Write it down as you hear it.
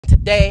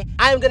today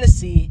I'm gonna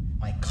see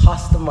my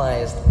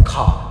customized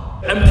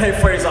car.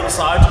 Mkfray's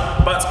outside,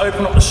 about to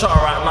open up the shutter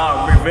right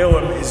now and reveal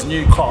him his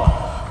new car.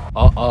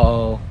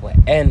 Uh-oh, we're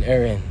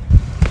entering.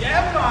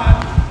 Yeah,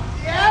 man.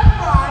 Yeah,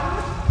 man.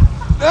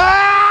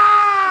 Ah!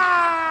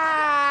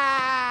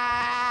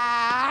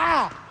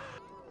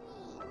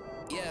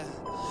 Yeah,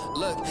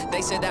 look,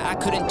 they said that I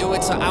couldn't do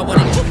it, so I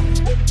wouldn't.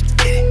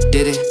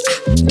 Did it.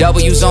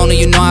 W's only,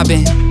 you know I've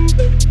been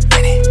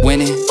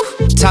winning.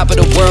 Top of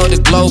the world, the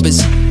globe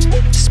is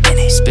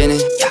spinning.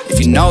 If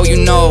you know, you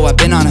know, I've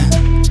been on a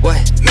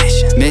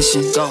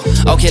mission. Go.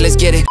 Okay, let's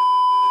get it.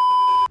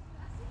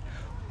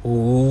 Ooh.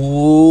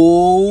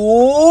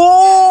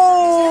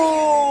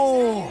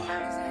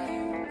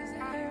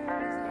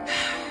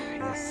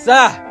 Yes,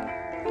 sir.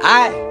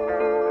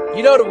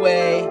 You know the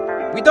way.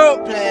 We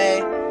don't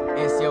play.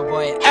 It's your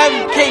boy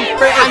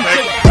Mkfray and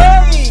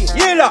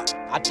today, you lot,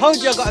 I told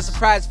you I got a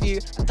surprise for you.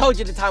 I told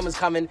you the time was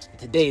coming.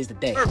 Today is the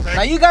day. Perfect.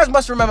 Now you guys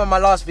must remember my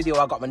last video.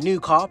 I got my new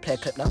car. Play a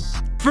clip now.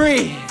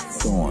 3,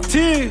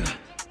 2,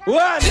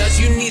 1. Does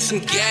you need some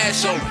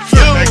gas on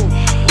you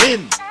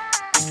win.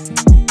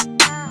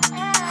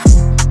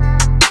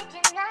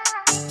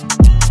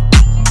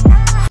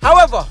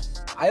 However,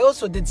 I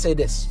also did say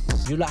this.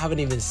 You lot haven't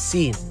even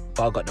seen,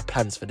 but I got the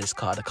plans for this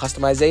car, the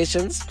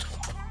customizations.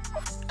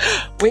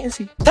 Wait and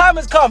see. Time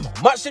has come,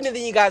 much sooner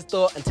than you guys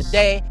thought, and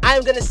today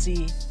I'm gonna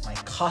see my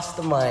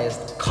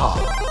customized car.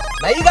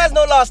 Now you guys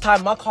know last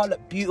time my car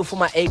looked beautiful,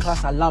 my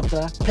A-Class, I loved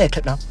her. Play a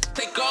clip now.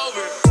 Take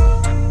over.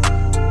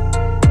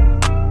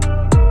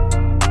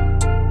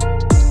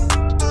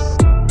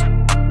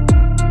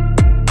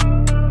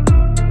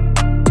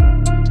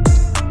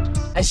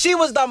 And she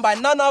was done by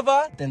none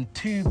other than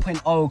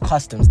 2.0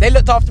 Customs. They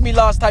looked after me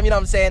last time, you know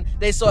what I'm saying?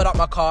 They sorted out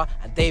my car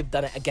and they've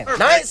done it again.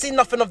 Now I ain't seen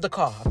nothing of the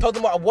car. I told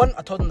them what I want,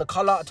 I told them the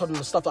color, I told them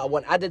the stuff that I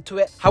want added to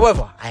it.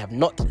 However, I have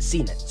not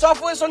seen it. So I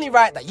thought it's only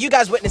right that you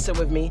guys witness it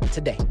with me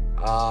today.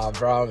 Ah,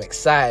 bro, I'm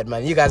excited,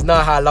 man. You guys know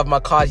how I love my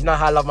cars. You know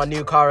how I love my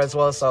new car as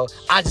well. So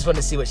I just want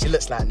to see what she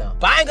looks like now.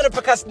 But I ain't going to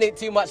procrastinate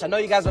too much. I know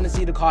you guys want to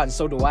see the car and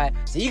so do I.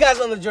 So you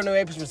guys on the journey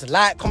way, please to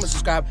like, comment,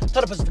 subscribe,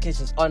 turn the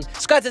notifications on.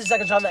 Subscribe to the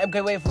second channel,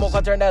 TheMkWay, for more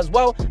content there as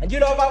well. And you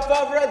know, without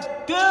further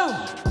ado,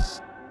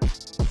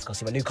 let's go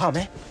see my new car,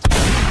 man.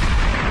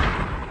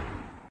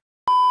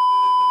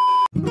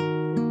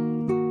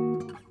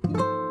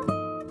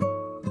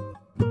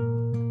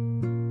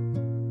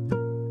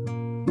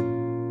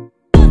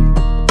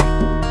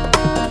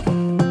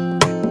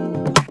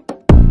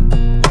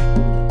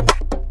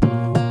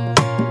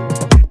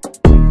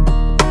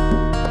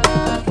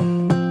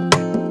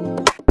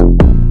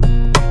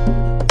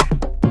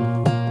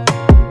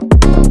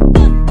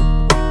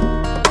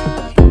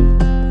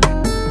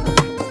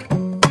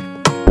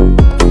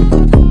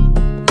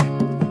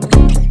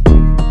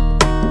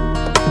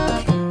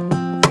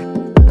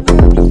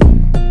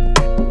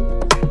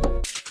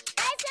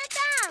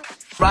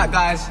 Right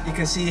guys, you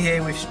can see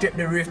here we've stripped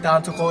the roof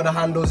down, took all the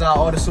handles out,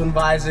 all the sun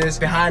visors.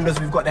 Behind us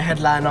we've got the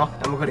headliner,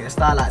 and we've got the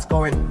starlights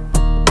going.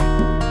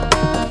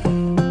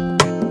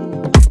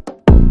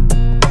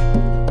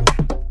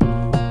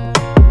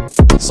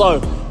 So,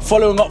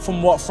 following up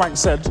from what Frank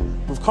said,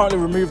 we've currently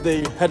removed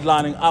the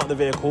headlining out of the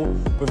vehicle.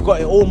 We've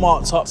got it all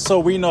marked up so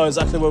we know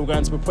exactly where we're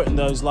going to be putting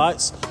those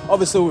lights.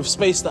 Obviously, we've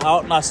spaced it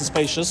out nice and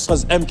spacious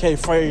because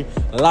Mkfray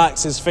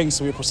likes his things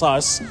to be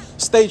precise.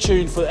 Stay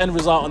tuned for the end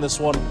result on this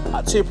one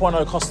at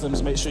 2.0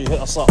 Customs. Make sure you hit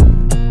us up.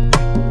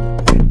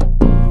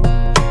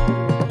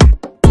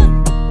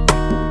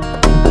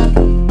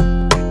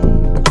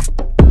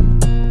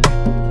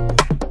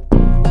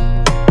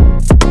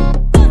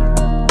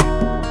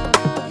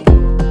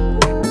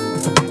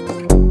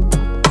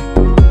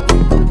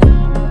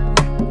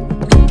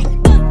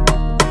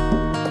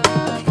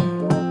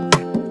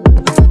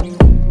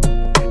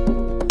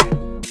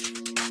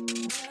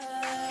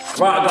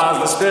 Right guys,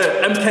 let's do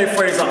it.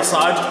 Mkfray's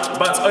outside,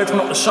 about to open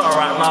up the shutter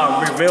right now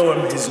and reveal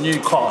him his new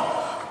car.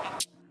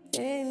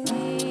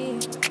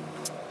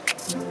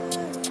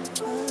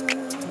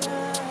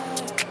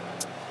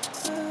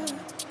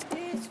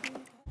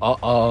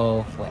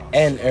 Uh-oh, we're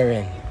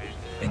entering.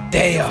 We're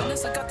there.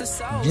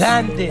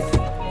 Landed.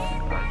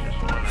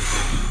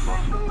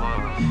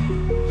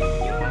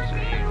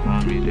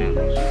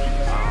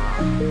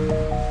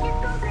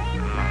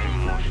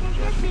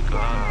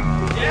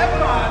 Yeah,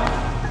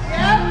 man.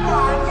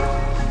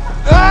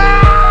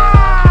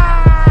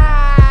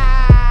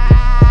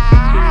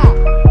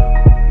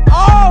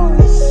 Oh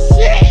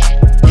shit!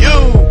 You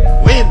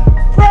win!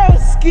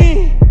 Broski!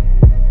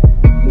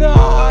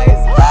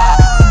 Nice!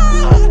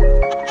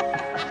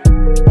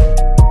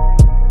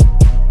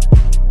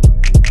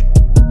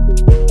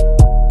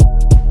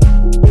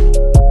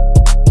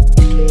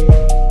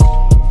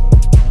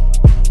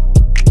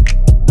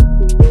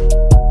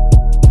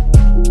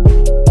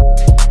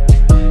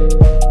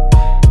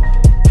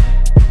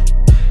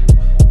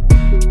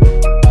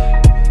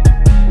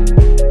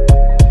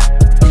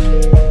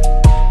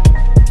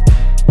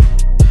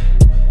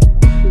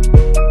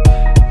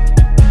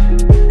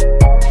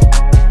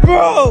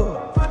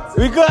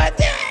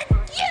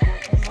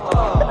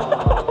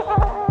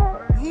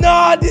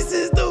 Oh, this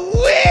is the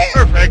way.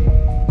 Perfect.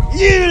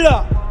 You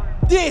lot,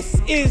 this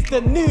is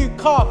the new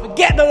car.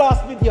 Forget the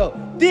last video.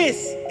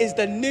 This is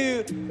the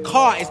new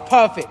car. It's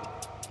perfect.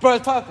 Bro,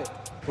 it's perfect.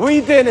 What are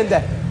you doing in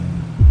there?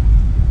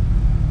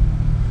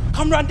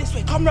 Come round this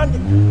way. Come round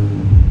this way.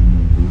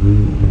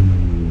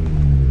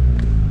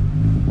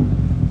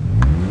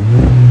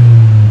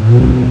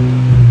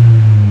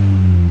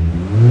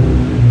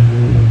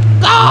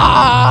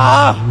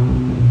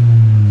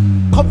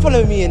 Come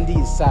follow me in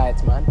these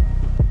sides, man.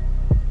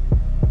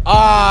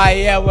 Ah,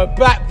 yeah, we're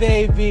back,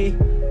 baby.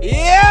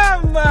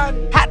 Yeah,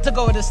 man. Had to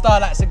go with the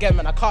Starlights again,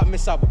 man. I can't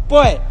miss out. But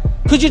boy,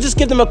 could you just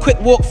give them a quick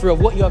walkthrough of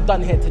what you have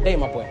done here today,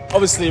 my boy?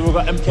 Obviously, we've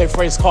got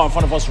Mkfray's car in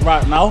front of us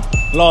right now.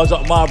 Large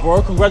up, my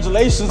bro.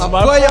 Congratulations, man.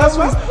 Boy,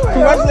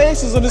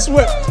 Congratulations on this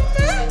whip.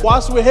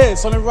 Whilst we're here,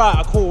 something right,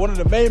 I call one of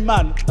the main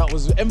man that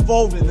was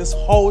involved in this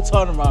whole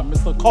turnaround,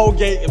 Mr.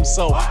 Colgate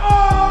himself.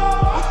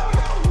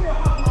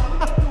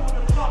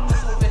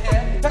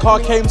 The car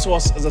came to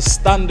us as a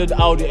standard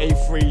Audi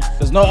A3.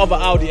 There's no other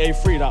Audi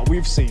A3 that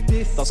we've seen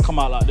that's come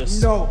out like this.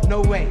 No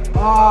way.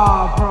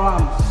 Ah, bro,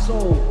 I'm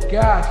so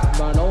gassed,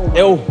 man.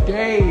 Oh my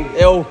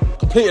days.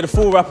 Completed the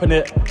full wrap in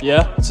it,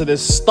 yeah, to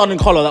this stunning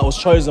colour that was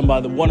chosen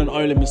by the one and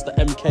only Mr.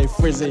 Mkfray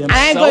himself.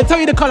 I ain't gonna tell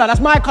you the colour, that's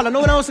my colour.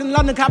 No one else in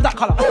London can have that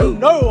colour.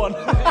 No one.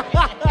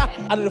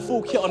 Added a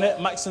full kit on it,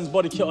 Maxon's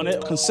body kit on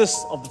it.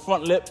 Consists of the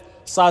front lip,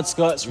 side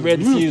skirts, rear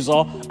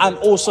diffuser, and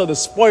also the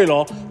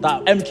spoiler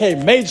that MK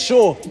made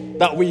sure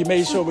that we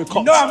made sure we copped.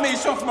 You know I made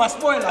sure for my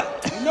spoiler.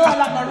 You know I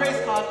like my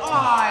race cars.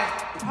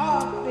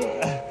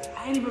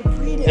 I ain't even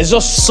breathe it. It's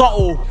just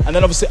subtle, and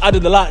then obviously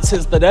added the lights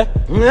into there.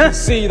 You can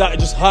see that it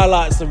just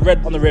highlights the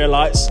red on the rear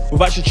lights.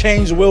 We've actually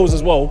changed the wheels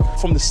as well,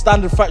 from the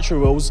standard factory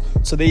wheels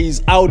to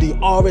these Audi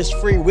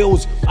RS3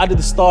 wheels. Added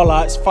the star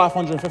lights,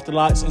 550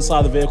 lights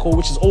inside the vehicle,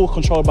 which is all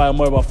controlled by a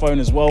mobile phone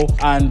as well.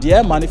 And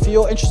yeah, man, if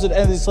you're interested in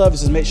any of these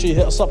services, make sure you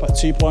hit us up at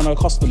 2.0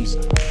 Customs.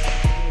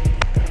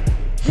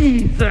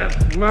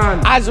 Jesus, man.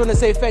 I just want to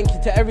say thank you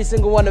to every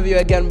single one of you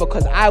again,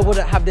 because I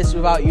wouldn't have this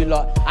without you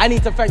lot. I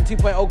need to thank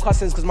 2.0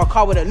 Customs because my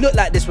car wouldn't look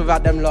like this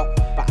without them lot.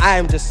 But I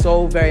am just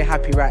so very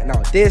happy right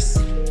now. This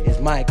is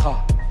my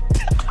car.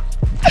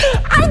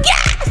 I'm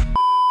gassed!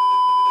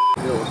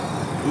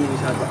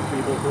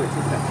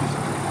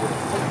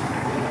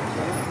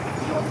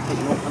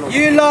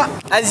 You lot,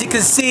 as you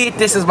can see,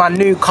 this is my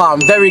new car.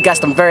 I'm very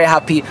gassed, I'm very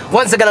happy.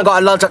 Once again, I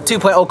got a large up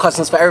 2.0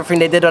 Customs for everything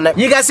they did on it.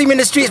 You guys see me in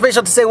the streets, make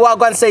sure to say well,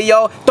 go and say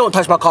yo. Don't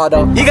touch my car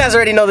though. You guys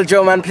already know the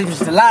drill, man. Please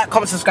just like,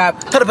 comment, subscribe,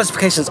 turn the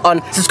notifications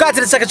on. Subscribe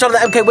to the second channel,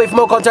 the TheMkWay, for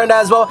more content there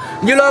as well.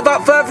 You lot,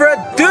 without further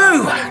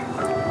ado,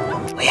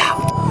 we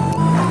out.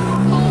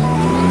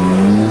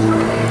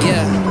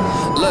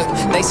 Yeah, look,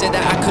 they said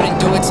that I couldn't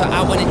do it, so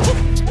I went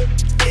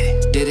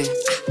and did it.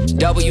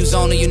 W's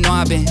only, you know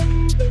I've been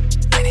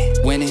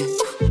winning.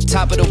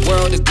 Top of the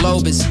world, the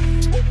globe is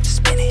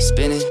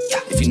spinning.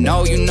 If you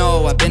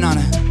know, I've been on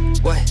a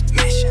what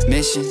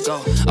mission?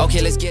 Go.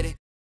 Okay, let's get it.